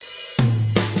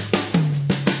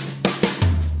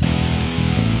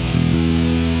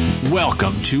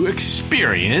Welcome to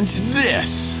Experience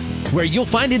This, where you'll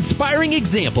find inspiring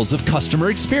examples of customer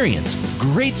experience,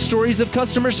 great stories of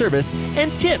customer service,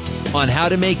 and tips on how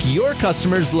to make your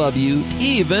customers love you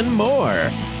even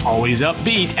more. Always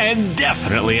upbeat and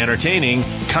definitely entertaining,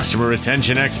 customer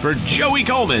retention expert Joey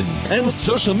Coleman and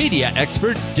social media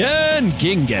expert Dan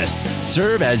Gingiss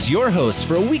serve as your hosts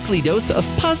for a weekly dose of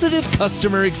positive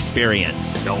customer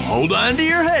experience. So hold on to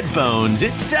your headphones.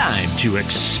 It's time to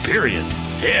experience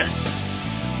this.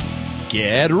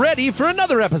 Get ready for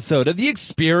another episode of the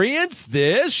Experience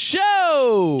This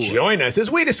Show. Join us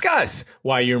as we discuss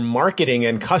why your marketing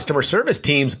and customer service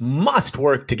teams must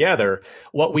work together,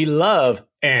 what we love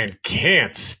and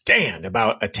can't stand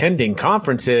about attending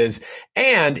conferences,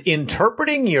 and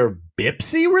interpreting your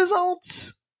BIPSI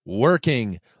results.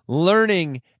 Working,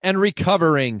 learning, and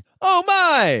recovering. Oh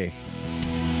my!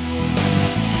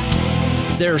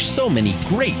 There are so many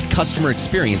great customer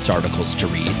experience articles to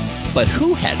read, but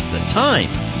who has the time?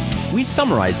 We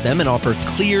summarize them and offer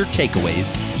clear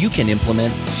takeaways you can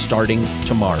implement starting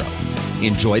tomorrow.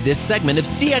 Enjoy this segment of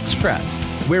CX Press,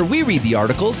 where we read the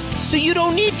articles so you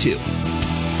don't need to.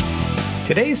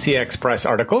 Today's CX Press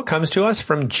article comes to us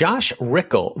from Josh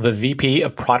Rickel, the VP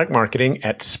of Product Marketing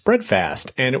at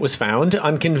Spreadfast, and it was found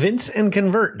on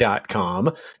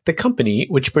convinceandconvert.com, the company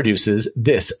which produces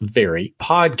this very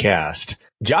podcast.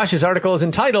 Josh's article is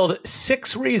entitled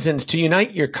 6 Reasons to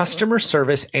Unite Your Customer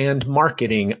Service and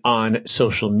Marketing on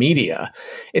Social Media.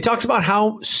 It talks about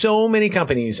how so many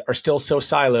companies are still so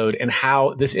siloed and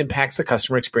how this impacts the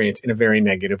customer experience in a very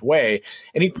negative way.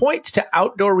 And he points to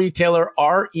outdoor retailer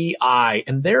REI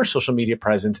and their social media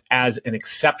presence as an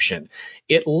exception.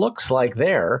 It looks like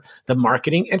the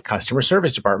marketing and customer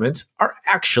service departments are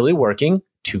actually working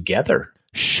together.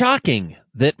 Shocking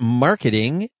that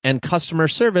marketing and customer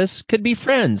service could be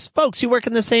friends. Folks, you work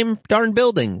in the same darn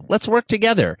building. Let's work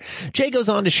together. Jay goes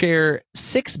on to share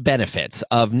 6 benefits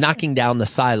of knocking down the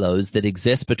silos that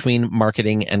exist between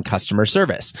marketing and customer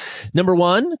service. Number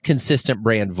 1, consistent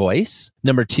brand voice.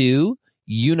 Number 2,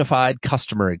 unified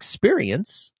customer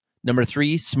experience. Number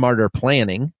 3, smarter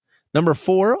planning. Number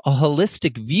 4, a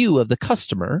holistic view of the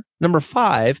customer. Number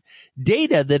 5,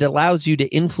 data that allows you to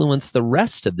influence the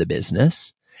rest of the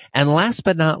business. And last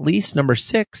but not least, number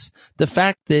 6, the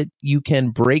fact that you can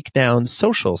break down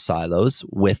social silos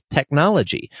with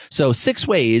technology. So 6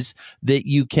 ways that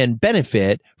you can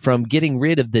benefit from getting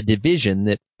rid of the division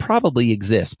that probably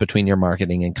exists between your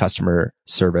marketing and customer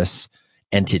service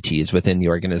entities within the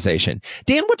organization.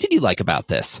 Dan, what did you like about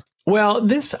this? Well,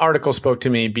 this article spoke to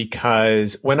me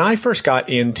because when I first got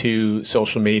into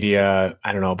social media,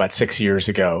 about 6 years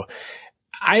ago,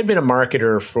 I had been a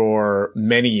marketer for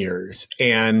many years.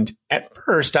 And at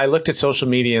first I looked at social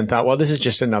media and thought, well, this is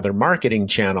just another marketing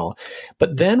channel.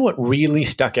 But then what really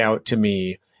stuck out to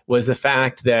me was the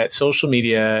fact that social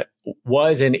media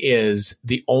was and is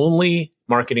the only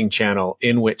marketing channel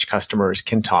in which customers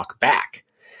can talk back.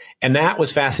 And that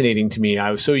was fascinating to me.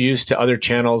 I was so used to other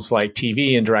channels like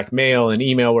TV and direct mail and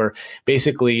email where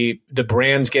basically the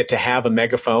brands get to have a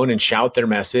megaphone and shout their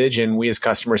message and we as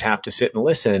customers have to sit and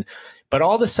listen. But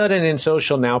all of a sudden in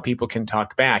social now people can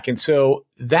talk back. And so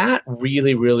that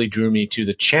really, really drew me to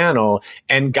the channel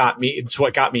and it's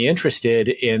what got me interested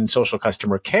in social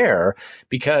customer care,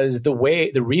 because the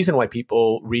reason why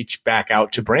people reach back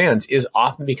out to brands is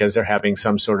often because they're having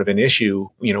some sort of an issue,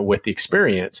 with the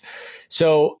experience.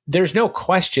 So there's no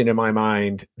question in my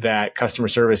mind that customer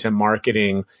service and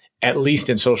marketing, at least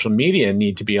in social media,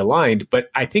 need to be aligned. But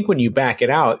I think when you back it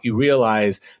out, you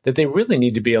realize that they really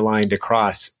need to be aligned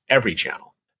across every channel.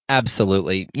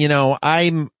 Absolutely.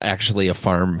 I'm actually a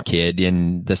farm kid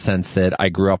in the sense that I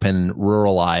grew up in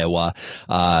rural Iowa.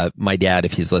 My dad,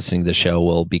 if he's listening to the show,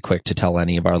 will be quick to tell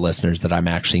any of our listeners that I'm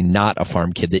actually not a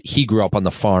farm kid, that he grew up on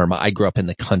the farm. I grew up in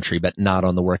the country, but not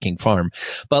on the working farm.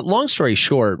 But long story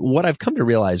short, what I've come to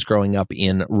realize growing up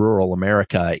in rural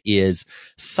America is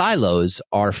silos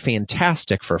are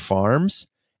fantastic for farms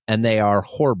and they are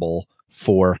horrible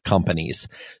for companies.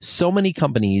 So many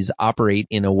companies operate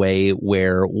in a way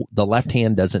where the left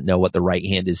hand doesn't know what the right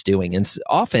hand is doing. And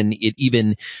often it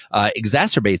even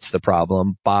exacerbates the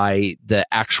problem by the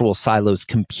actual silos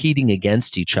competing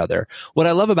against each other. What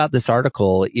I love about this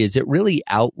article is it really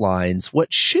outlines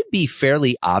what should be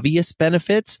fairly obvious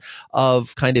benefits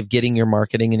of kind of getting your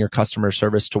marketing and your customer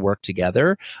service to work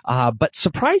together. But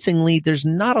surprisingly, there's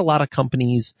not a lot of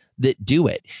companies that do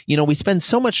it. We spend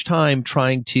so much time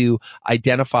trying to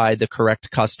identify the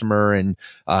correct customer and,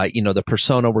 the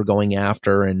persona we're going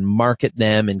after and market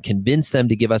them and convince them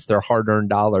to give us their hard-earned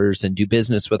dollars and do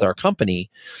business with our company.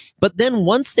 But then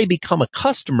once they become a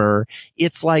customer,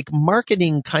 it's like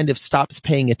marketing kind of stops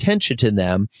paying attention to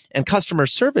them and customer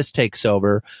service takes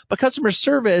over. But customer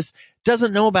service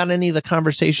doesn't know about any of the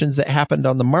conversations that happened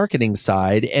on the marketing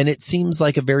side. And it seems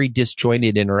like a very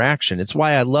disjointed interaction. It's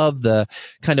why I love the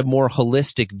kind of more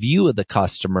holistic view of the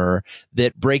customer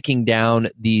that breaking down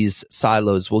these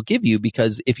silos will give you,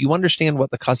 because if you understand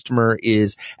what the customer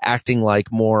is acting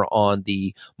like more on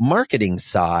the marketing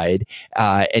side,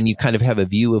 and you kind of have a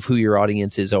view of who your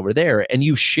audience is over there, and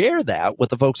you share that with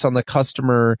the folks on the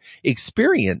customer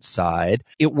experience side,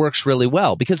 it works really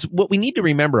well. Because what we need to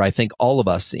remember, I think all of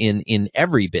us in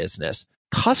every business,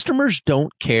 customers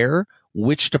don't care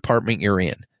which department you're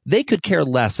in. They could care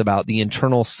less about the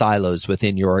internal silos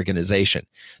within your organization.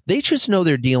 They just know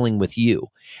they're dealing with you.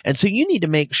 And so you need to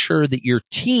make sure that your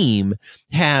team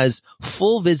has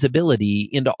full visibility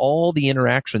into all the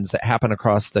interactions that happen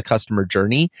across the customer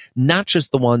journey, not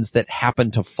just the ones that happen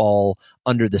to fall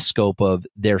under the scope of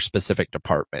their specific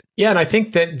department. Yeah, and I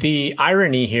think that the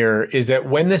irony here is that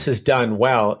when this is done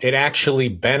well, it actually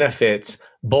benefits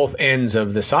both ends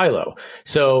of the silo.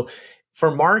 So for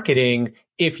marketing,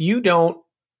 if you don't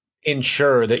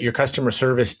ensure that your customer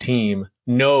service team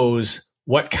knows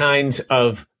what kinds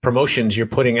of promotions you're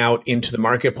putting out into the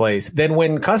marketplace, then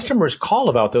when customers call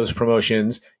about those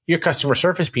promotions, your customer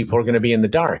service people are going to be in the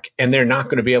dark and they're not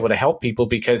going to be able to help people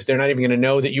because they're not even going to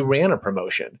know that you ran a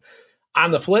promotion.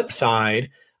 On the flip side,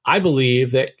 I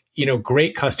believe that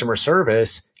great customer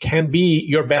service can be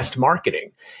your best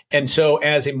marketing. And so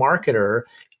as a marketer,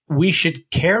 we should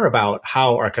care about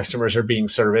how our customers are being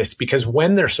serviced, because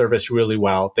when they're serviced really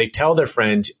well, they tell their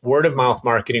friends. Word of mouth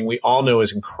marketing, we all know,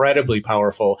 is incredibly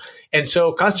powerful. And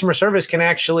so customer service can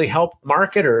actually help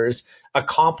marketers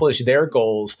accomplish their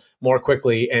goals more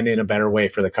quickly and in a better way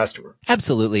for the customer.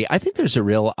 Absolutely. I think there's a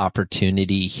real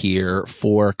opportunity here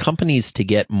for companies to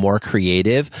get more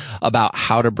creative about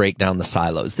how to break down the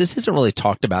silos. This isn't really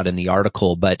talked about in the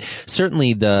article, but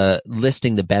certainly the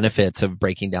listing the benefits of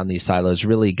breaking down these silos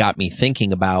really got me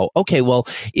thinking about, okay, well,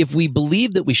 if we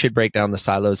believe that we should break down the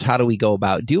silos, how do we go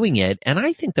about doing it? And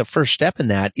I think the first step in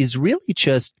that is really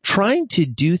just trying to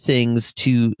do things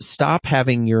to stop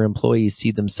having your employees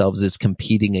see themselves as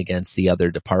competing against the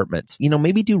other departments.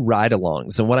 Maybe do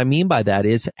ride-alongs. And what I mean by that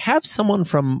is have someone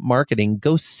from marketing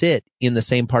go sit in the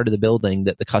same part of the building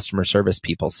that the customer service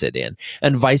people sit in,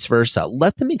 and vice versa.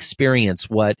 Let them experience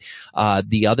what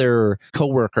the other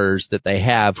coworkers that they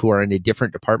have who are in a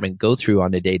different department go through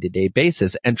on a day-to-day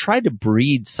basis, and try to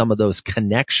breed some of those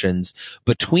connections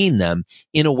between them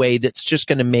in a way that's just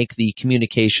going to make the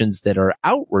communications that are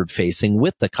outward-facing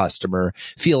with the customer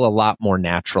feel a lot more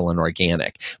natural and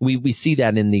organic. We see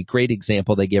that in the great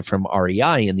example they give from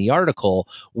REI in the article,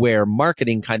 where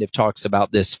marketing kind of talks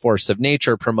about this force of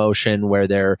nature promotion, where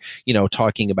they're,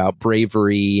 talking about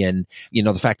bravery and,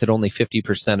 the fact that only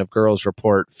 50% of girls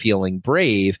report feeling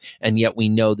brave. And yet we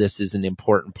know this is an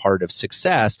important part of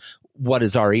success. What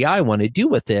does REI want to do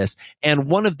with this? And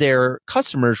one of their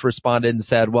customers responded and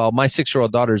said, well, my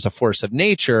 6-year-old daughter is a force of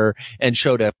nature, and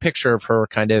showed a picture of her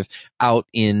kind of out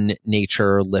in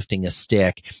nature lifting a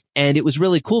stick. And it was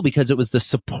really cool because it was the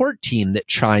support team that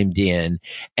chimed in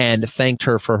and thanked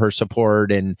her for her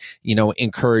support and,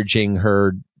 encouraging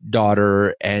her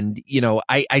daughter. And,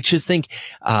 I just think,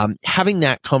 having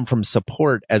that come from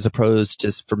support as opposed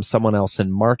to from someone else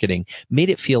in marketing made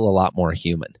it feel a lot more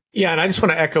human. Yeah. And I just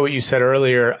want to echo what you said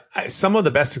earlier. Some of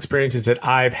the best experiences that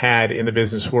I've had in the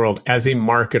business world as a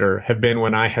marketer have been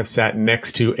when I have sat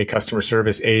next to a customer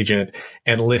service agent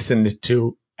and listened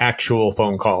to actual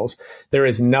phone calls. There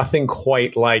is nothing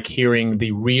quite like hearing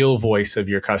the real voice of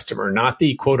your customer, not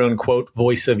the quote unquote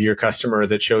voice of your customer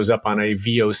that shows up on a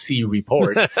VOC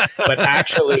report, but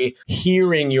actually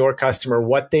hearing your customer,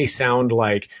 what they sound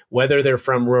like, whether they're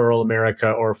from rural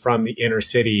America or from the inner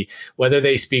city, whether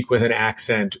they speak with an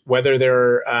accent, whether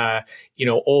they're,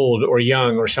 old or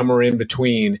young or somewhere in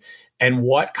between, and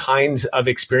what kinds of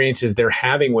experiences they're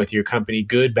having with your company,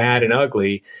 good, bad, and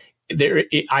ugly.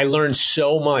 I learn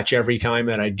so much every time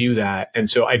that I do that. And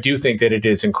so I do think that it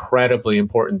is incredibly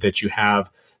important that you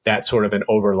have that sort of an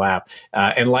overlap.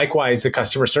 And likewise, the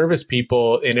customer service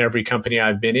people in every company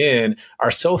I've been in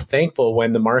are so thankful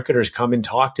when the marketers come and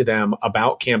talk to them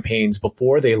about campaigns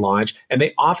before they launch. And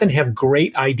they often have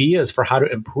great ideas for how to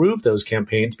improve those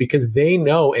campaigns because they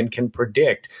know and can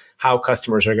predict how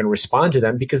customers are going to respond to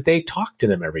them because they talk to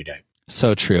them every day.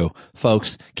 So true.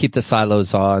 Folks, keep the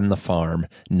silos on the farm,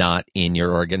 not in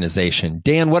your organization.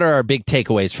 Dan, what are our big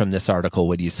takeaways from this article,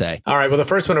 would you say? All right. Well, the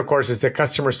first one, of course, is that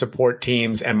customer support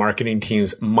teams and marketing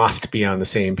teams must be on the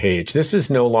same page. This is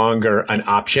no longer an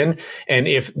option. And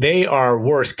if they are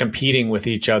worse competing with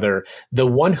each other, the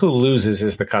one who loses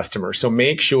is the customer. So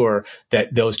make sure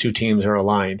that those two teams are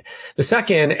aligned. The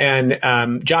second,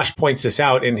 and Josh points this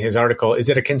out in his article, is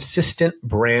that a consistent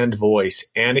brand voice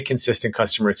and a consistent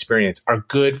customer experience are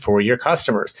good for your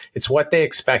customers. It's what they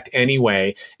expect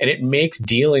anyway, and it makes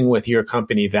dealing with your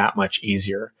company that much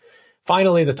easier.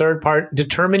 Finally, the third part,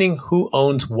 determining who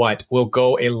owns what will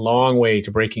go a long way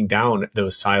to breaking down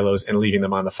those silos and leaving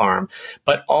them on the farm.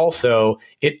 But also,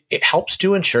 it helps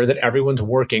to ensure that everyone's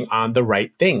working on the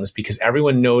right things because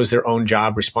everyone knows their own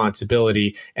job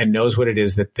responsibility and knows what it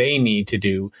is that they need to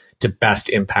do to best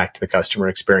impact the customer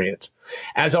experience.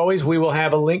 As always, we will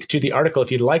have a link to the article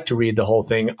if you'd like to read the whole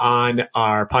thing on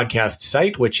our podcast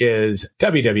site, which is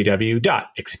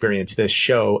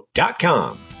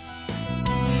www.experiencethisshow.com.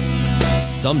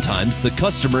 Sometimes the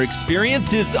customer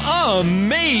experience is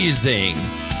amazing.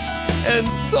 And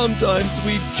sometimes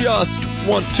we just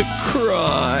want to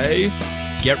cry.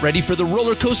 Get ready for the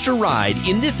roller coaster ride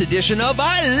in this edition of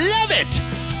I Love It!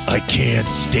 I Can't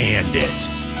Stand It.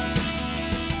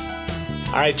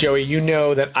 All right, Joey, you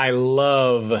know that I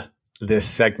love this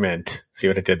segment. See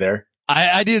what I did there?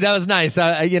 I do. That was nice.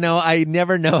 I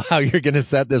never know how you're going to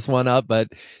set this one up, but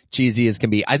cheesy as can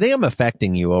be. I think I'm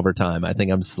affecting you over time. I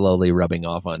think I'm slowly rubbing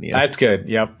off on you. That's good.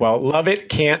 Yep. Well, Love It,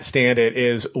 Can't Stand It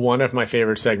is one of my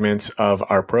favorite segments of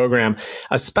our program,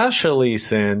 especially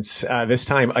since this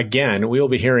time, again, we will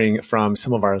be hearing from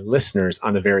some of our listeners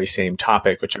on the very same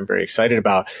topic, which I'm very excited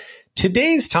about.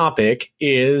 Today's topic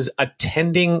is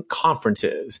attending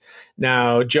conferences.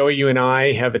 Now, Joey, you and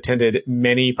I have attended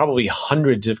many, probably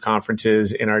hundreds of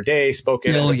conferences in our day,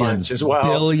 spoken at a bunch as well.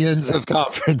 Billions of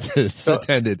conferences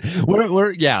attended.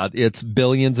 It's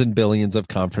billions and billions of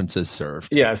conferences served.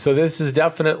 Yeah, so this is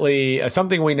definitely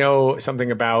something we know something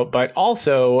about, but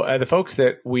also the folks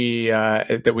that we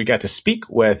got to speak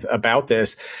with about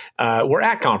this were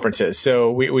at conferences.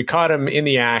 So we caught them in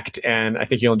the act, and I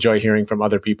think you'll enjoy hearing from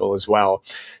other people as well.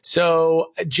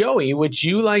 So, Joey, would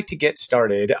you like to get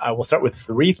started? We'll start with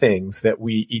 3 things that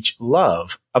we each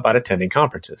love about attending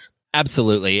conferences.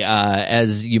 Absolutely.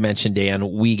 As you mentioned,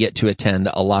 Dan, we get to attend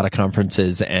a lot of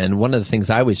conferences. And one of the things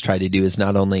I always try to do is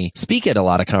not only speak at a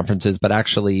lot of conferences, but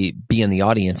actually be in the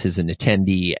audience as an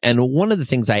attendee. And one of the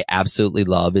things I absolutely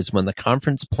love is when the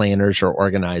conference planners or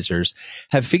organizers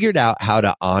have figured out how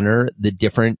to honor the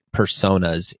different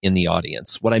personas in the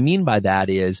audience. What I mean by that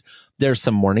is there's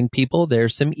some morning people,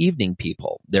 there's some evening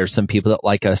people. There's some people that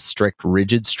like a strict,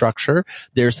 rigid structure.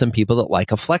 There's some people that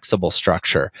like a flexible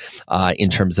structure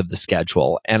in terms of the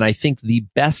schedule. And I think the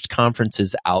best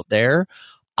conferences out there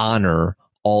honor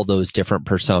all those different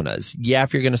personas. Yeah,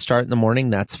 if you're going to start in the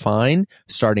morning, that's fine,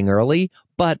 starting early,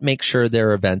 but make sure there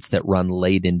are events that run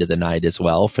late into the night as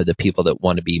well for the people that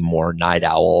want to be more night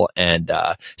owl and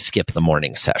skip the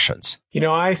morning sessions. You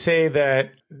know, I say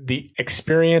that the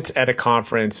experience at a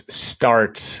conference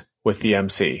starts with the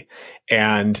MC,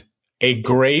 and a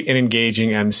great and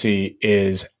engaging MC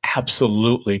is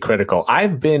absolutely critical.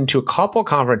 I've been to a couple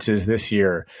conferences this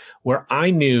year where I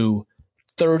knew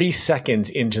 30 seconds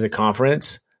into the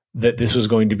conference that this was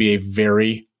going to be a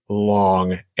very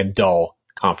long and dull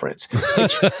conference.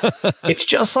 It's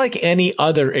just like any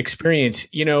other experience.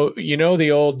 You know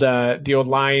the old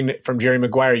line from Jerry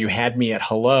Maguire, "You had me at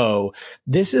hello."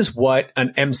 This is what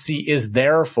an MC is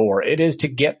there for. It is to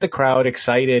get the crowd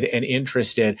excited and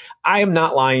interested. I am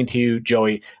not lying to you,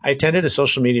 Joey. I attended a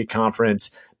social media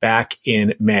conference back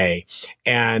in May,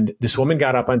 and this woman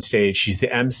got up on stage. She's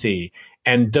the MC,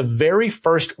 and the very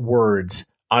first words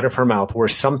out of her mouth were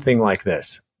something like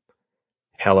this: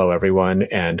 "Hello, everyone,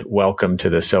 and welcome to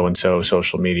the so-and-so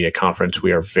social media conference.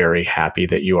 We are very happy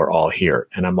that you are all here."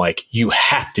 And I'm like, you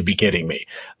have to be kidding me.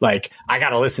 Like, I got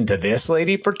to listen to this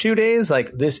lady for 2 days?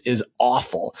 Like, this is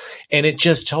awful. And it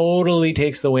just totally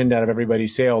takes the wind out of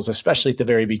everybody's sails, especially at the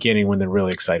very beginning when they're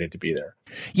really excited to be there.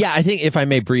 Yeah, I think if I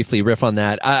may briefly riff on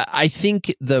that, I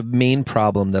think the main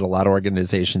problem that a lot of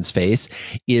organizations face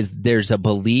is there's a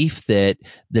belief that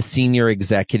the senior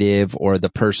executive or the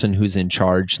person who's in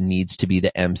charge needs to be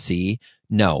the MC.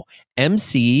 No.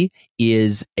 MC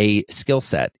is a skill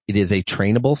set. It is a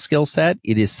trainable skill set.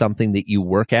 It is something that you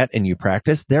work at and you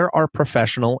practice. There are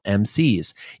professional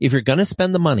MCs. If you're going to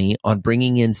spend the money on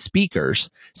bringing in speakers,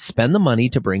 spend the money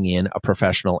to bring in a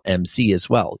professional MC as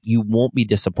well. You won't be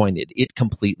disappointed. It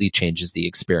completely changes the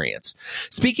experience.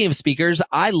 Speaking of speakers,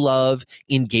 I love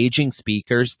engaging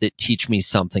speakers that teach me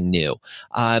something new.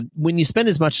 When you spend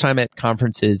as much time at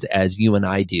conferences as you and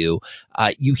I do,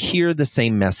 you hear the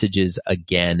same messages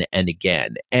again and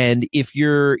again. And if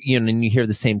you're, and you hear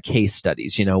the same case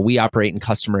studies, we operate in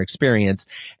customer experience,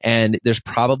 and there's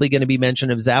probably going to be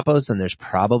mention of Zappos, and there's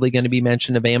probably going to be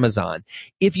mention of Amazon.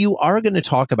 If you are going to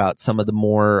talk about some of the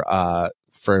more,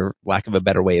 for lack of a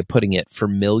better way of putting it,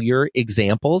 familiar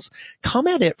examples, come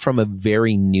at it from a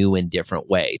very new and different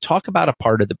way. Talk about a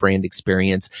part of the brand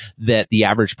experience that the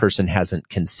average person hasn't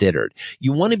considered.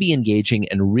 You want to be engaging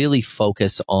and really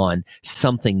focus on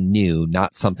something new,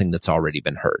 not something that's already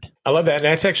been heard. I love that. And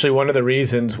that's actually one of the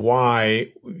reasons why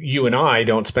you and I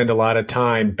don't spend a lot of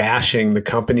time bashing the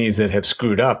companies that have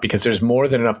screwed up, because there's more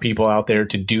than enough people out there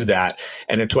to do that.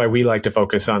 And it's why we like to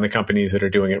focus on the companies that are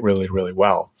doing it really, really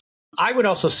well. I would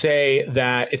also say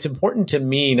that it's important to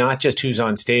me, not just who's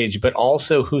on stage, but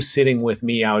also who's sitting with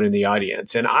me out in the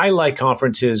audience. And I like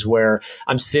conferences where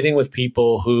I'm sitting with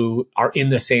people who are in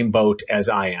the same boat as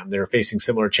I am. They're facing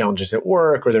similar challenges at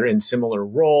work, or they're in similar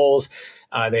roles.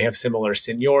 They have similar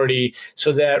seniority,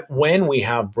 so that when we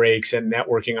have breaks and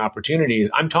networking opportunities,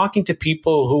 I'm talking to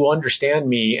people who understand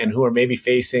me and who are maybe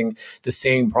facing the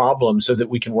same problems, so that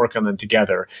we can work on them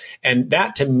together. And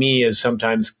that, to me, is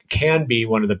sometimes can be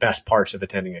one of the best parts of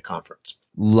attending a conference.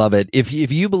 Love it. If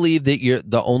you believe that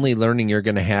the only learning you're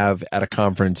going to have at a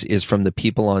conference is from the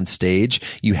people on stage,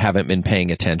 you haven't been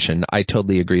paying attention. I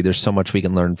totally agree. There's so much we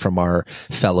can learn from our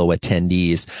fellow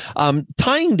attendees.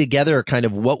 Tying together kind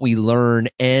of what we learn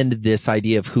and this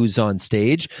idea of who's on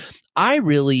stage, I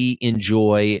really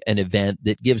enjoy an event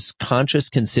that gives conscious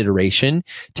consideration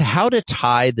to how to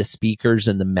tie the speakers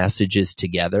and the messages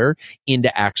together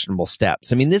into actionable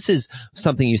steps. I mean, this is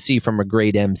something you see from a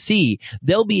great MC.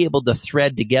 They'll be able to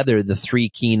thread together the 3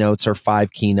 keynotes or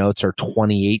 5 keynotes or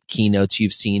 28 keynotes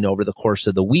you've seen over the course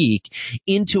of the week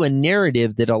into a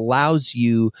narrative that allows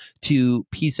you to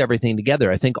piece everything together.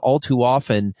 I think all too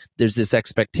often there's this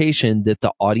expectation that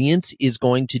the audience is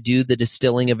going to do the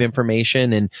distilling of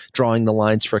information and drawing the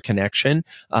lines for connection.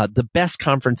 The best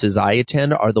conferences I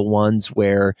attend are the ones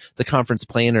where the conference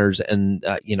planners and,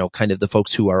 kind of the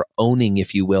folks who are owning,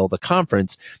 if you will, the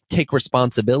conference take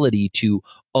responsibility to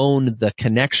own the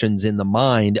connections in the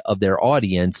mind of their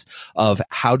audience of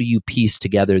how do you piece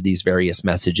together these various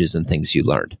messages and things you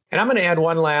learned. And I'm going to add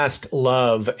one last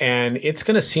love, and it's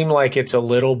going to seem like it's a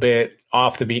little bit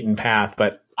off the beaten path,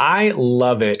 but I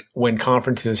love it when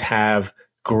conferences have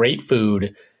great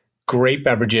food, great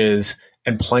beverages,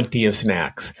 and plenty of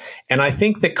snacks. And I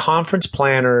think that conference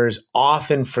planners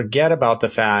often forget about the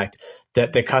fact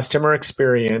that the customer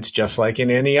experience, just like in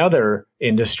any other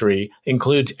industry,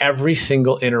 includes every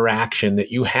single interaction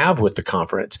that you have with the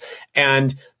conference.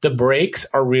 And the breaks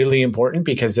are really important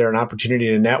because they're an opportunity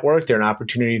to network, they're an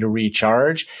opportunity to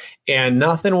recharge. And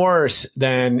nothing worse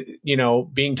than,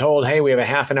 being told, hey, we have a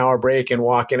half an hour break, and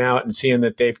walking out and seeing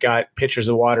that they've got pitchers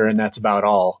of water and that's about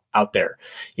all out there.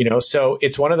 So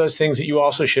it's one of those things that you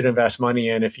also should invest money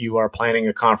in if you are planning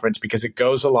a conference, because it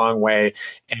goes a long way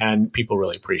and people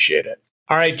really appreciate it.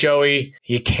 All right, Joey,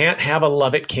 you can't have a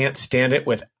love it, can't stand it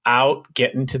without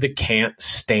getting to the can't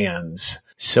stands.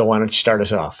 So why don't you start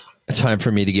us off? Time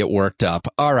for me to get worked up.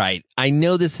 All right. I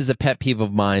know this is a pet peeve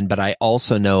of mine, but I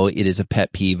also know it is a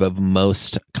pet peeve of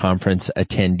most conference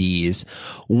attendees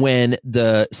when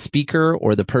the speaker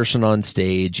or the person on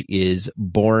stage is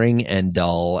boring and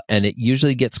dull, and it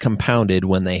usually gets compounded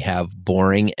when they have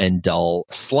boring and dull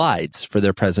slides for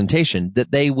their presentation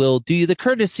that they will do you the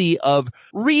courtesy of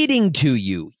reading to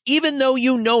you, even though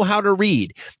you know how to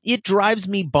read. It drives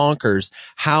me bonkers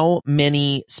how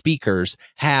many speakers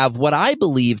have what I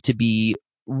believe to be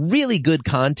really good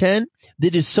content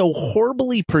that is so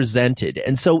horribly presented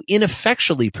and so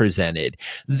ineffectually presented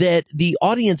that the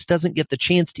audience doesn't get the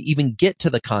chance to even get to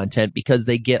the content because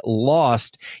they get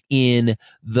lost in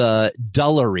the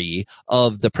dullery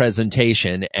of the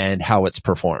presentation and how it's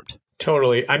performed.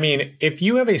 Totally. I mean, if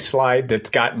you have a slide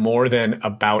that's got more than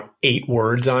about 8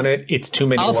 words on it, it's too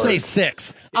many words.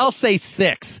 I'll say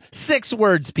 6. 6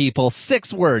 words, people.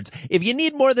 6 words. If you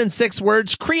need more than 6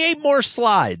 words, create more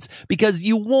slides, because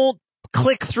you won't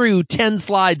click through 10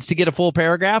 slides to get a full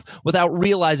paragraph without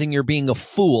realizing you're being a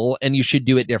fool and you should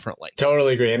do it differently.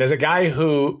 Totally agree. And as a guy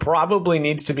who probably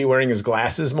needs to be wearing his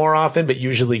glasses more often, but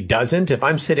usually doesn't, if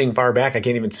I'm sitting far back, I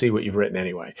can't even see what you've written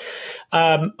anyway.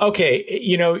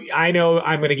 Okay. I know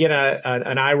I'm going to get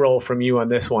an eye roll from you on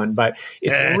this one, but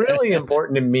it's really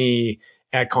important to me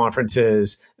at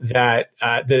conferences that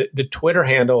the Twitter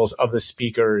handles of the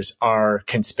speakers are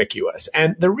conspicuous.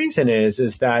 And the reason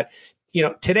is that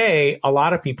today, a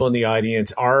lot of people in the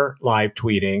audience are live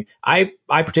tweeting. I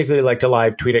particularly like to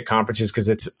live tweet at conferences because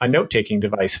it's a note-taking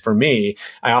device for me.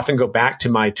 I often go back to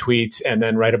my tweets and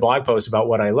then write a blog post about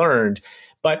what I learned.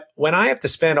 But when I have to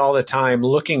spend all the time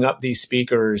looking up these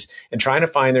speakers and trying to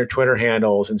find their Twitter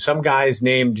handles, and some guy's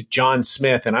named John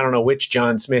Smith, and I don't know which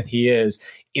John Smith he is,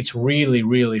 it's really,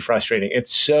 really frustrating.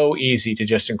 It's so easy to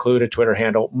just include a Twitter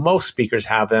handle. Most speakers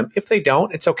have them. If they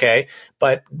don't, it's okay.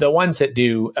 But the ones that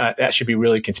do, that should be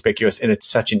really conspicuous, and it's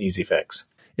such an easy fix.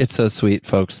 It's so sweet,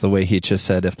 folks, the way he just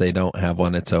said if they don't have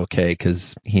one, it's okay,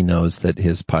 because he knows that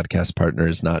his podcast partner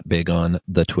is not big on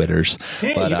the Twitters.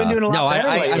 Hey, you've been doing a lot better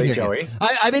lately, Joey.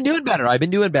 I've been doing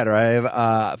better.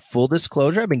 I've full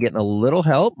disclosure, I've been getting a little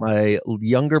help. My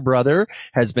younger brother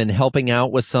has been helping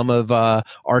out with some of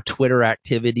our Twitter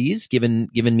activities, giving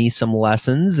me some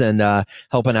lessons and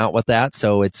helping out with that.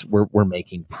 So we're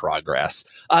making progress.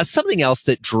 Something else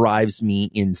that drives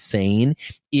me insane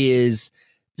is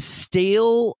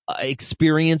stale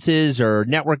experiences or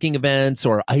networking events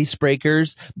or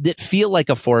icebreakers that feel like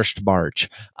a forced march.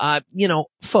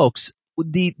 Folks,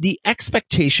 the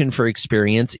expectation for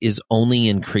experience is only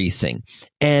increasing.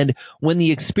 And when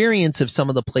the experience of some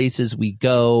of the places we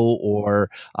go or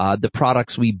the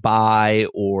products we buy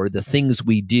or the things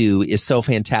we do is so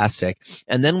fantastic,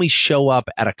 and then we show up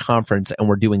at a conference and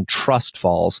we're doing trust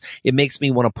falls, it makes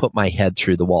me want to put my head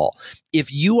through the wall.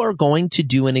 If you are going to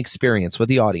do an experience with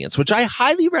the audience, which I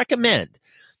highly recommend,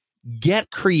 get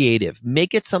creative,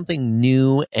 make it something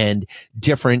new and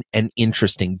different and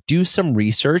interesting. Do some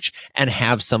research and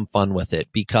have some fun with it,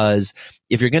 because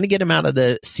if you're going to get them out of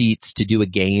the seats to do a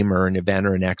game or an event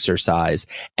or an exercise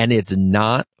and it's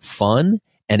not fun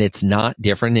and it's not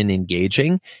different and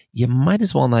engaging, you might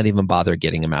as well not even bother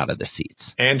getting them out of the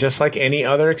seats. And just like any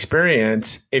other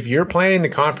experience, if you're planning the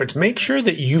conference, make sure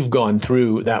that you've gone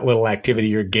through that little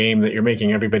activity or game that you're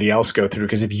making everybody else go through.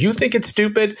 Because if you think it's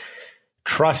stupid,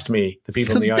 trust me, the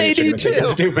people in the audience are going to think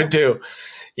it's stupid too.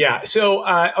 Yeah. So,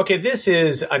 okay, this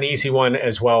is an easy one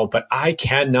as well, but I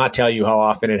cannot tell you how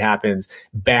often it happens.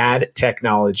 Bad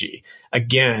technology.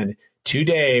 Again,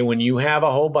 today, when you have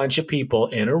a whole bunch of people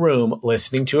in a room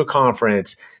listening to a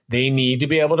conference, they need to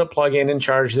be able to plug in and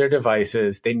charge their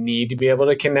devices. They need to be able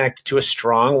to connect to a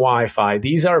strong Wi-Fi.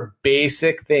 These are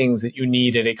basic things that you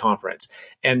need at a conference.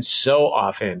 And so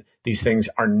often these things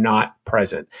are not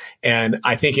present. And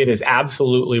I think it is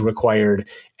absolutely required.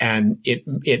 And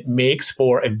it makes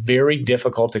for a very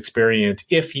difficult experience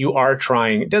if you are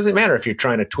trying. It doesn't matter if you're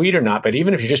trying to tweet or not, but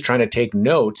even if you're just trying to take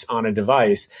notes on a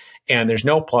device and there's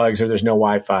no plugs or there's no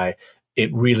Wi-Fi,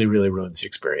 it really, really ruins the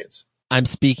experience. I'm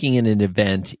speaking in an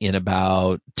event in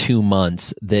about 2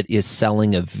 months that is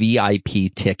selling a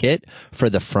VIP ticket for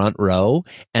the front row.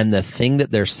 And the thing that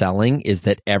they're selling is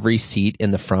that every seat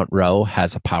in the front row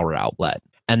has a power outlet.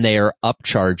 And they are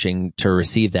upcharging to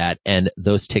receive that. And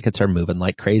those tickets are moving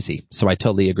like crazy. So I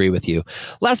totally agree with you.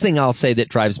 Last thing I'll say that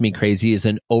drives me crazy is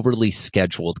an overly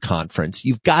scheduled conference.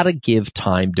 You've got to give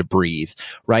time to breathe,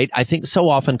 right? I think so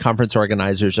often conference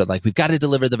organizers are like, we've got to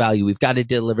deliver the value. We've got to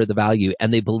deliver the value.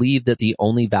 And they believe that the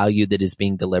only value that is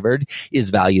being delivered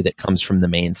is value that comes from the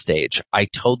main stage. I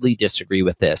totally disagree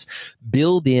with this.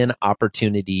 Build in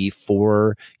opportunity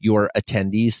for your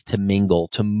attendees to mingle,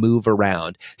 to move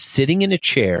around. Sitting in a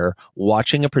chair,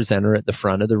 watching a presenter at the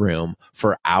front of the room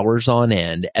for hours on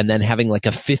end, and then having like a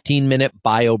 15-minute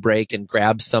bio break and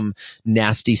grab some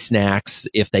nasty snacks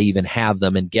if they even have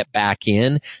them and get back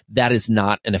in, that is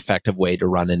not an effective way to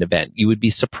run an event. You would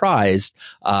be surprised,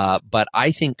 but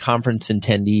I think conference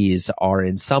attendees are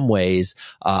in some ways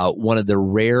one of the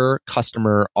rare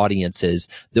customer audiences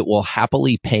that will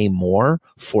happily pay more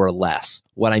for less.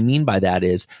 What I mean by that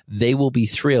is they will be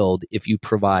thrilled if you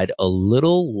provide a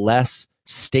little less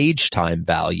stage time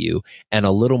value and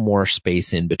a little more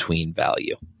space in between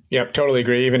value. Yep, totally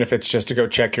agree. Even if it's just to go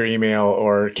check your email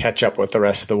or catch up with the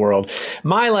rest of the world.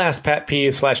 My last pet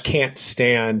peeve / can't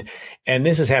stand, and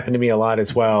this has happened to me a lot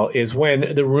as well, is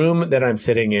when the room that I'm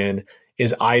sitting in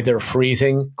is either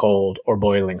freezing cold or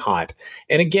boiling hot.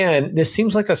 And again, this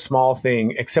seems like a small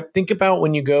thing, except think about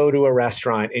when you go to a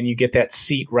restaurant and you get that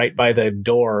seat right by the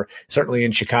door, certainly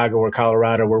in Chicago or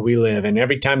Colorado where we live. And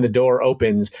every time the door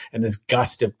opens and this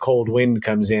gust of cold wind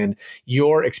comes in,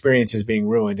 your experience is being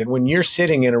ruined. And when you're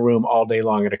sitting in a room all day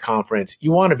long at a conference,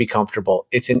 you want to be comfortable.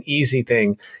 It's an easy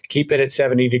thing. Keep it at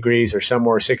 70 degrees or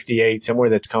somewhere 68, somewhere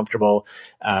that's comfortable.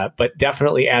 But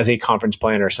definitely as a conference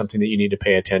planner, something that you need to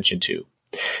pay attention to.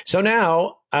 So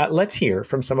now let's hear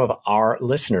from some of our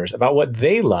listeners about what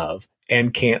they love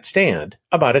and can't stand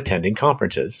about attending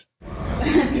conferences.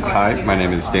 Hi, my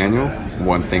name is Daniel.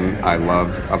 One thing I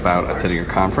love about attending a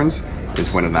conference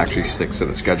is when it actually sticks to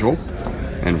the schedule.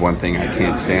 And one thing I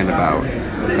can't stand about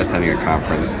attending a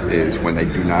conference is when they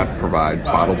do not provide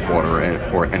bottled water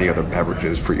or any other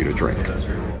beverages for you to drink.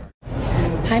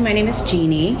 Hi, my name is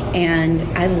Jeannie, and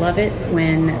I love it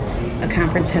when a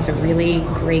conference has a really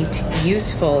great,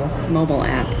 useful mobile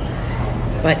app,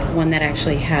 but one that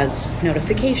actually has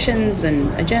notifications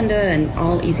and agenda and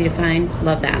all easy to find.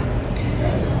 Love that.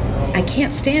 I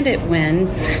can't stand it when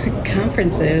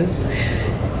conferences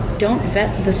don't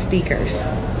vet the speakers.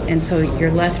 And so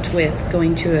you're left with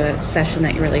going to a session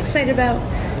that you're really excited about,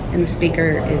 and the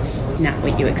speaker is not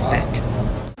what you expect.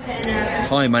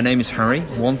 Hi, my name is Harry.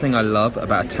 One thing I love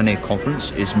about attending a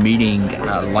conference is meeting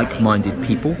like-minded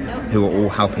people who are all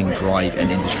helping drive an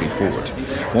industry forward.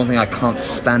 One thing I can't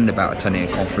stand about attending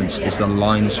a conference is the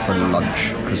lines for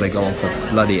lunch, because they go on for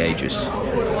bloody ages.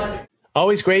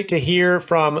 Always great to hear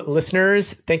from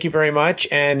listeners. Thank you very much.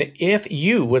 And if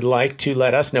you would like to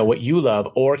let us know what you love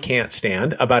or can't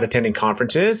stand about attending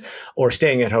conferences or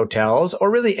staying at hotels or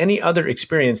really any other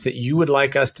experience that you would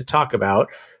like us to talk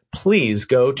about, please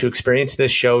go to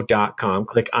experiencethisshow.com,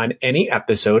 click on any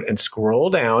episode and scroll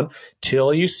down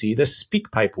till you see the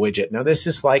SpeakPipe widget. Now, this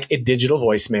is like a digital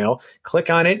voicemail. Click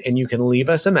on it and you can leave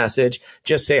us a message.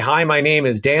 Just say, hi, my name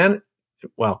is Dan.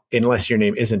 Well, unless your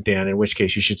name isn't Dan, in which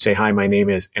case you should say, hi, my name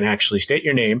is, and actually state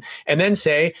your name, and then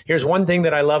say, here's one thing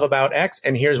that I love about X,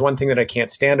 and here's one thing that I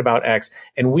can't stand about X,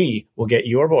 and we will get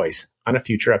your voice on a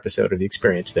future episode of the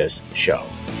Experience This show.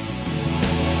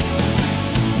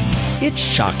 It's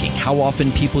shocking how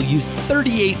often people use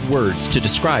 38 words to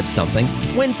describe something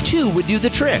when 2 would do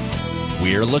the trick.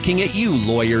 We're looking at you,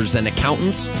 lawyers and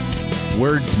accountants.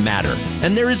 Words matter,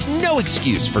 and there is no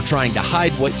excuse for trying to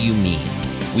hide what you mean.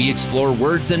 We explore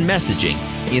words and messaging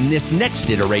in this next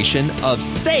iteration of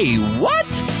Say What?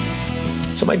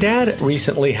 So my dad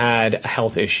recently had a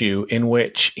health issue in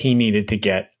which he needed to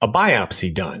get a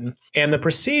biopsy done. And the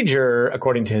procedure,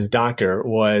 according to his doctor,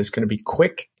 was going to be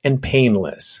quick and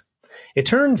painless. It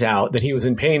turns out that he was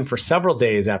in pain for several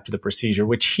days after the procedure,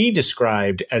 which he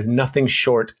described as nothing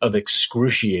short of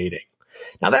excruciating.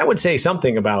 Now, that would say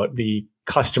something about the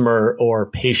customer or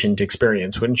patient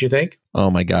experience, wouldn't you think?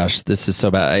 Oh my gosh, this is so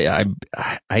bad.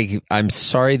 I'm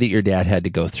sorry that your dad had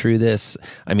to go through this.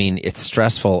 I mean, it's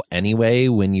stressful anyway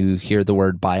when you hear the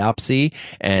word biopsy,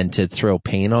 and to throw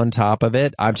pain on top of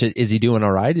it. Is he doing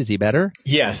all right? Is he better?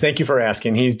 Yes, thank you for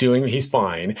asking. He's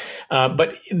fine.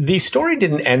 But the story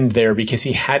didn't end there because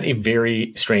he had a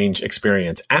very strange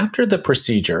experience. After the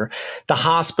procedure, the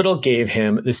hospital gave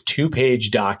him this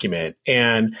 2-page document,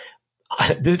 and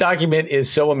this document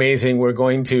is so amazing. We're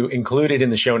going to include it in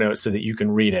the show notes so that you can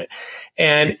read it.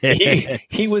 And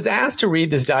he was asked to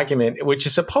read this document, which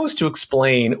is supposed to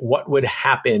explain what would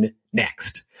happen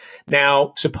next.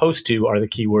 Now, supposed to are the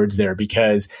key words there,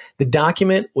 because the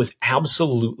document was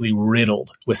absolutely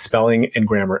riddled with spelling and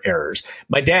grammar errors.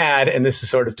 My dad, and this is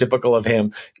sort of typical of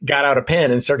him, got out a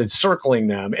pen and started circling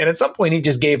them. And at some point, he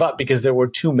just gave up because there were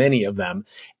too many of them.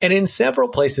 And in several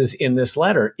places in this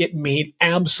letter, it made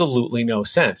absolutely no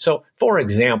sense. So, for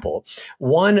example,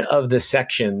 one of the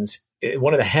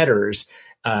headers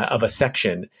of a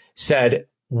section said,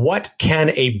 "What can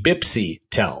a Bipsy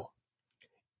tell?"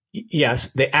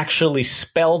 Yes, they actually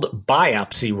spelled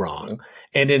biopsy wrong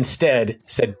and instead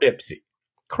said Bipsy.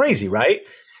 Crazy, right?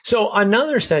 So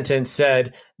another sentence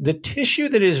said, "The tissue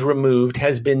that is removed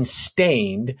has been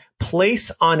stained,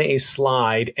 place on a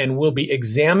slide, and will be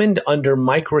examined under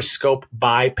microscope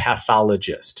by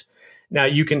pathologist." Now,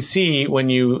 you can see when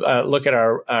you look at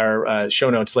our show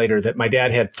notes later that my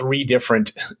dad had 3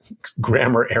 different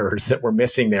grammar errors that were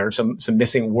missing there, some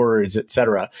missing words,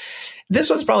 etc. This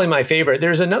one's probably my favorite.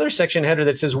 There's another section header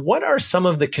that says, "What are some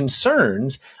of the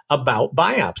concerns about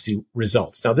biopsy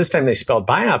results?" Now, this time they spelled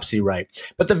biopsy right.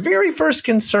 But the very first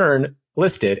concern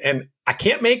listed, and I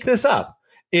can't make this up,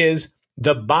 is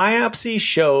the biopsy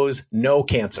shows no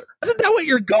cancer. Isn't that what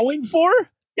you're going for?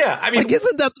 Yeah, I mean, Like,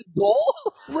 isn't that the goal?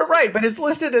 right, but it's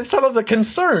listed as some of the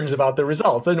concerns about the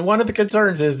results. And one of the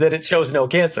concerns is that it shows no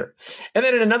cancer. And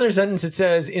then in another sentence, it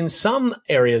says, in some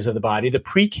areas of the body, the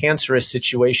precancerous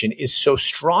situation is so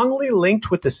strongly linked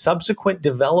with the subsequent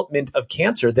development of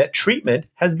cancer that treatment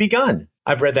has begun.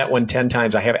 I've read that one 10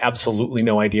 times. I have absolutely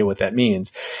no idea what that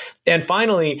means. And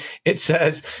finally, it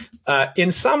says, in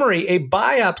summary, a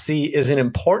biopsy is an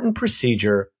important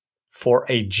procedure for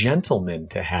a gentleman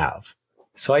to have.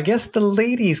 So I guess the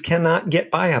ladies cannot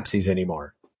get biopsies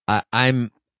anymore.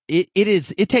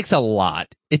 It takes a lot.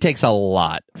 It takes a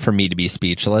lot for me to be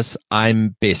speechless.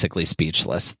 I'm basically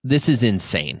speechless. This is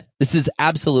insane. This is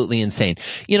absolutely insane.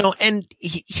 And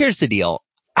here's the deal.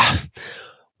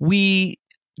 We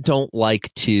don't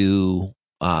like to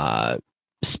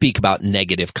speak about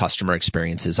negative customer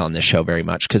experiences on this show very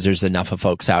much because there's enough of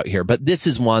folks out here. But this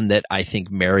is one that I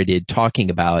think merited talking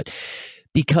about,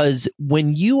 because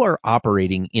when you are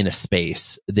operating in a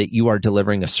space that you are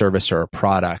delivering a service or a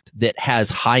product that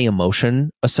has high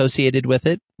emotion associated with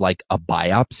it, like a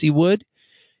biopsy would,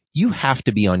 you have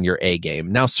to be on your A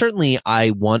game. Now, certainly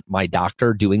I want my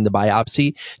doctor doing the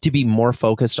biopsy to be more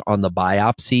focused on the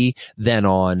biopsy than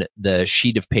on the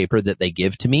sheet of paper that they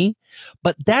give to me.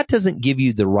 But that doesn't give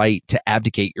you the right to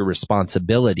abdicate your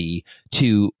responsibility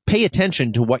to pay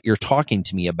attention to what you're talking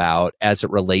to me about as it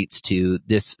relates to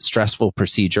this stressful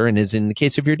procedure. And as in the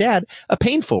case of your dad, a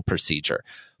painful procedure.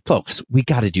 Folks, we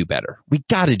got to do better. We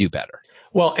got to do better.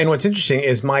 Well, and what's interesting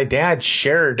is my dad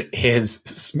shared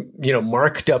his,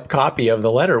 marked up copy of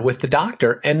the letter with the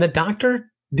doctor, and the doctor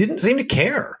didn't seem to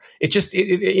care. It just,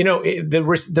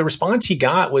 the response he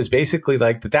got was basically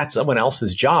like that's someone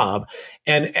else's job.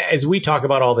 And as we talk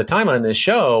about all the time on this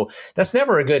show, that's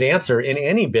never a good answer in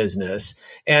any business.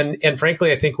 And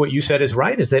frankly, I think what you said is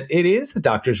right, is that it is the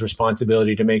doctor's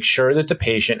responsibility to make sure that the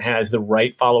patient has the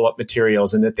right follow-up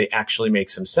materials and that they actually make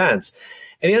some sense.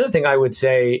 And the other thing I would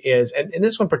say is, and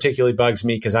this one particularly bugs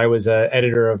me because I was an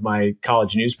editor of my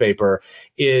college newspaper,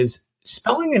 is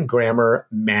spelling and grammar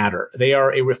matter. They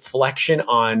are a reflection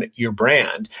on your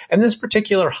brand. And this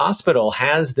particular hospital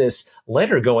has this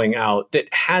letter going out that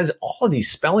has all of these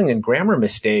spelling and grammar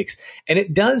mistakes. And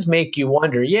it does make you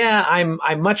wonder, I'm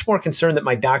much more concerned that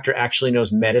my doctor actually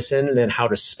knows medicine than how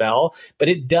to spell. But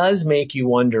it does make you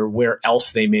wonder where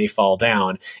else they may fall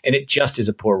down. And it just is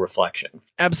a poor reflection.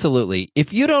 Absolutely.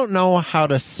 If you don't know how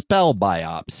to spell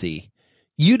biopsy,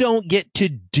 you don't get to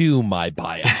do my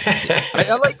biopsy.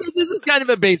 I like this is kind of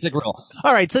a basic rule.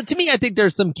 All right. So to me, I think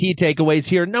there's some key takeaways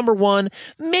here. Number one,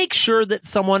 make sure that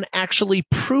someone actually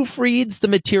proofreads the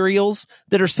materials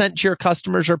that are sent to your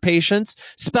customers or patients.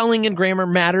 Spelling and grammar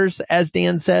matters, as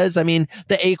Dan says. I mean,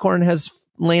 the acorn has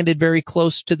landed very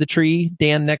close to the tree,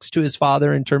 Dan next to his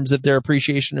father, in terms of their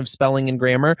appreciation of spelling and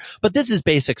grammar. But this is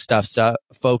basic stuff,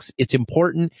 folks. It's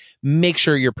important. Make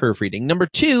sure you're proofreading. Number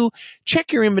two,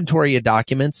 check your inventory of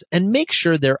documents and make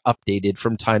sure they're updated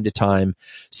from time to time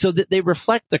so that they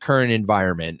reflect the current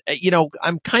environment.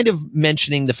 I'm kind of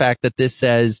mentioning the fact that this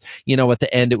says, at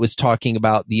the end, it was talking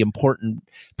about the important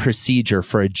procedure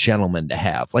for a gentleman to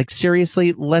have. Like,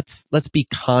 seriously, let's be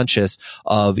conscious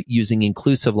of using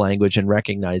inclusive language and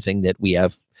recognizing that we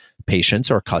have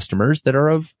patients or customers that are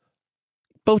of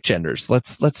both genders.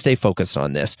 Let's stay focused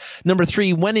on this. Number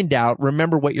three, when in doubt,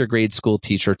 remember what your grade school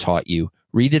teacher taught you.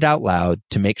 Read it out loud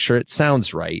to make sure it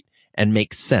sounds right and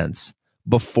makes sense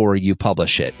before you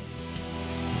publish it.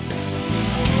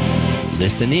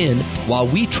 Listen in while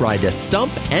we try to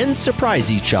stump and surprise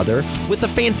each other with a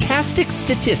fantastic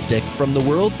statistic from the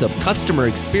worlds of customer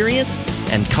experience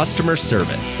and customer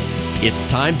service. It's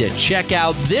time to check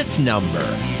out this number.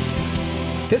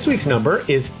 This week's number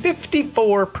is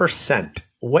 54%.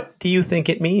 What do you think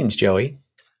it means, Joey?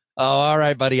 Oh, all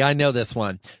right, buddy. I know this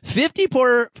one.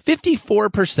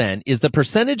 54% is the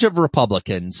percentage of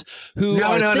Republicans who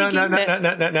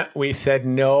No. We said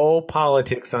no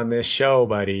politics on this show,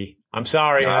 buddy. I'm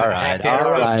sorry. All right.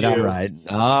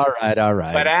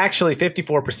 But actually,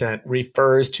 54%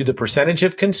 refers to the percentage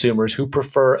of consumers who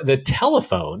prefer the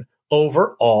telephone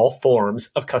over all forms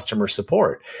of customer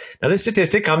support. Now, this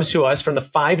statistic comes to us from the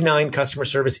Five9 Customer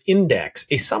Service Index,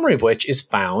 a summary of which is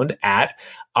found at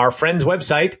our friend's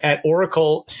website at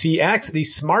Oracle CX, the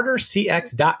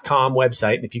smartercx.com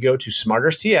website. And if you go to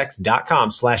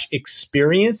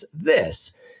smartercx.com/experience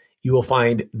this, you will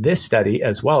find this study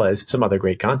as well as some other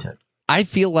great content. I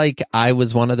feel like I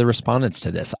was one of the respondents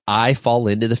to this. I fall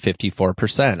into the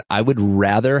 54%. I would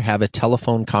rather have a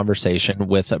telephone conversation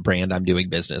with a brand I'm doing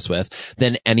business with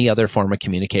than any other form of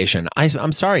communication.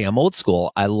 I'm sorry, I'm old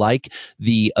school. I like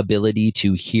the ability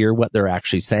to hear what they're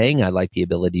actually saying. I like the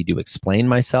ability to explain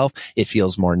myself. It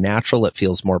feels more natural. It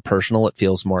feels more personal. It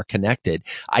feels more connected.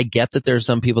 I get that there's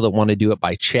some people that want to do it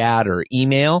by chat or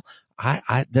email.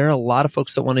 There are a lot of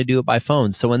folks that want to do it by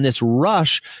phone. So in this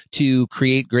rush to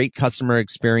create great customer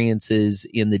experiences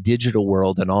in the digital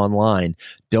world and online,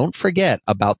 don't forget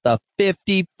about the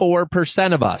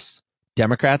 54% of us,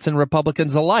 Democrats and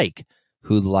Republicans alike,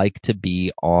 who like to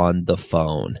be on the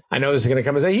phone. I know this is going to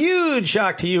come as a huge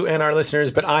shock to you and our listeners,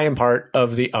 but I am part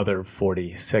of the other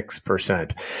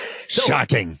 46%. So,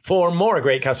 shocking. For more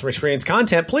great customer experience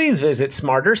content, please visit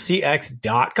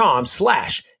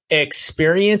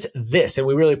smartercx.com/experience this. And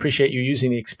we really appreciate you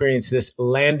using the Experience This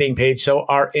landing page. So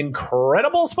our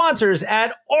incredible sponsors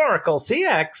at Oracle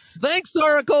CX. Thanks,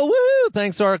 Oracle. Woo!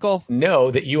 Thanks, Oracle. Know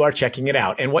that you are checking it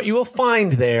out. And what you will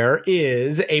find there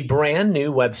is a brand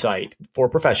new website for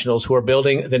professionals who are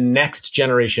building the next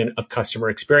generation of customer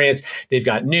experience. They've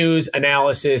got news,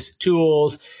 analysis,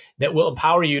 tools that will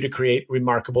empower you to create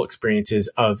remarkable experiences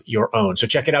of your own. So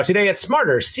check it out today at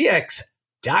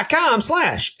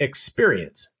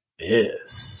smartercx.com/experience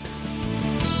this.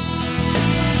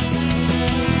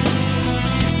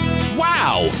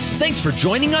 Wow! Thanks for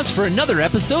joining us for another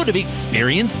episode of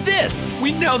Experience This.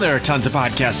 We know there are tons of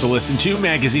podcasts to listen to,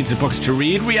 magazines and books to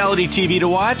read, reality TV to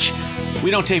watch. We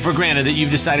don't take for granted that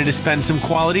you've decided to spend some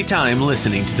quality time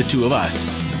listening to the two of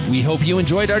us. We hope you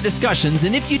enjoyed our discussions,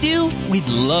 and if you do, we'd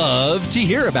love to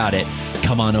hear about it.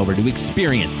 Come on over to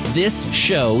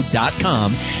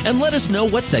experiencethisshow.com and let us know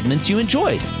what segments you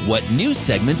enjoyed, what new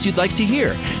segments you'd like to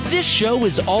hear. This show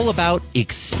is all about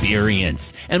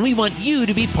experience, and we want you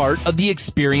to be part of the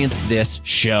Experience This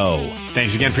show.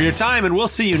 Thanks again for your time, and we'll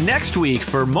see you next week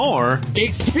for more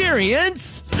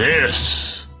Experience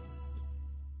This.